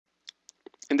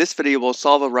In this video, we'll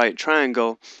solve a right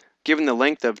triangle given the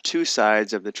length of two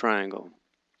sides of the triangle.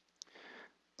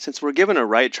 Since we're given a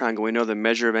right triangle, we know the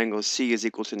measure of angle C is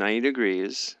equal to 90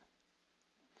 degrees.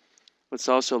 Let's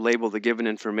also label the given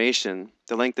information.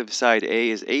 The length of side A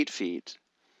is 8 feet,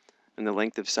 and the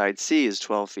length of side C is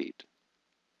 12 feet.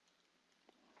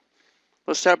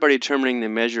 Let's start by determining the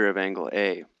measure of angle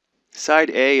A.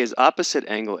 Side A is opposite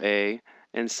angle A,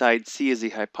 and side C is the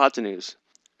hypotenuse.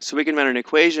 So we can write an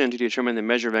equation to determine the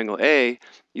measure of angle A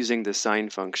using the sine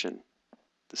function.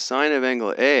 The sine of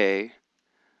angle A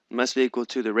must be equal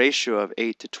to the ratio of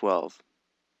 8 to 12.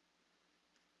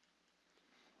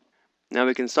 Now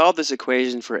we can solve this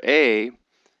equation for A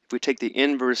if we take the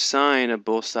inverse sine of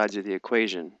both sides of the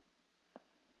equation.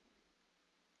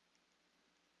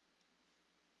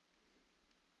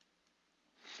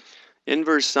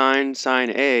 Inverse sine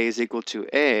A is equal to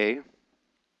A.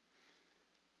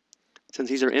 Since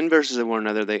these are inverses of one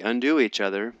another, they undo each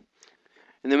other.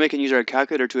 And then we can use our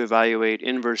calculator to evaluate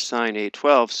inverse sine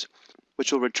 8/12,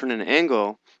 which will return an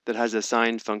angle that has a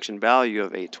sine function value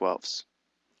of 8/12.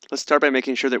 Let's start by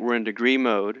making sure that we're in degree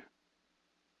mode.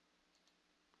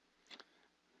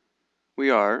 We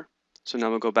are. So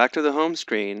now we'll go back to the home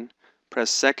screen, press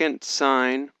second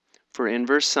sine for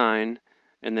inverse sine,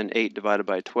 and then 8 divided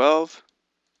by 12.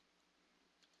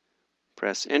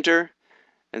 Press enter,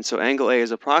 and so angle A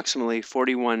is approximately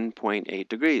 41.8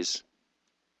 degrees.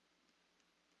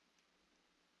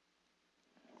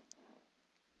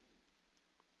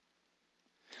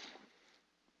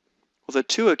 Well, the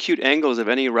two acute angles of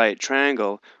any right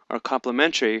triangle are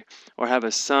complementary or have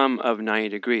a sum of 90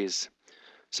 degrees.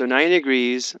 So 90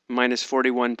 degrees minus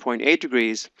 41.8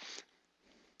 degrees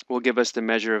will give us the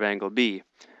measure of angle B,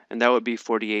 and that would be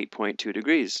 48.2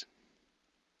 degrees.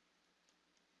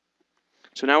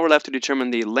 So now we're left to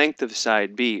determine the length of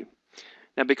side B.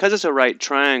 Now because it's a right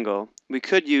triangle, we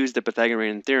could use the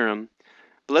Pythagorean theorem,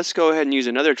 but let's go ahead and use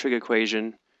another trig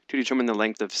equation to determine the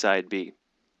length of side B.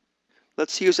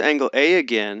 Let's use angle A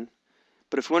again,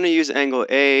 but if we want to use angle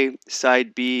A,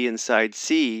 side B, and side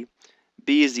C,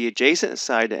 B is the adjacent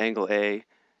side to angle A,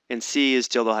 and C is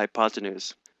still the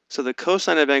hypotenuse. So the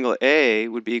cosine of angle A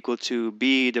would be equal to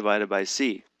B divided by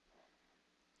C.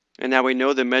 And now we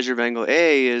know the measure of angle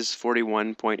A is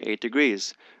 41.8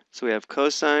 degrees. So we have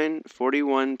cosine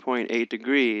 41.8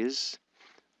 degrees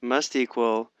must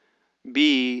equal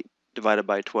B divided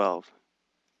by 12.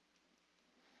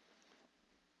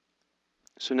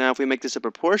 So now if we make this a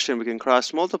proportion, we can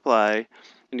cross multiply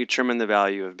and determine the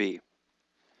value of B.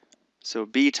 So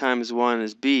B times 1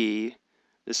 is B.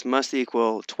 This must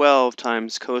equal 12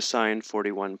 times cosine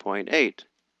 41.8.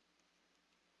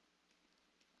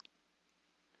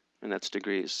 And that's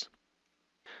degrees.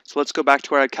 So let's go back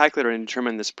to our calculator and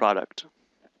determine this product.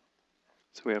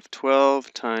 So we have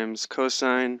 12 times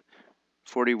cosine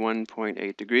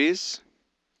 41.8 degrees.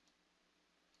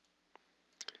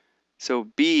 So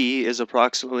B is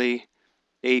approximately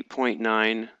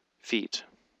 8.9 feet.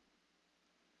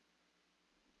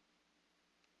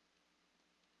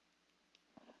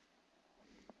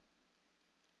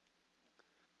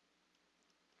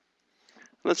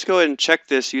 Let's go ahead and check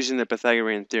this using the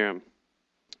Pythagorean theorem.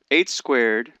 8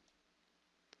 squared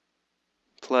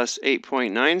plus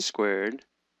 8.9 squared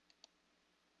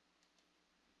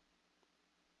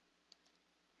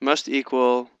must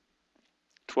equal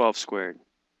 12 squared.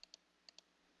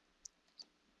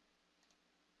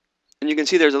 And you can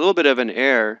see there's a little bit of an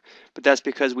error, but that's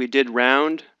because we did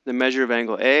round the measure of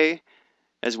angle A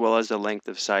as well as the length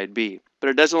of side B.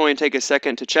 But it does only take a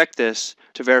second to check this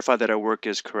to verify that our work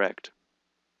is correct.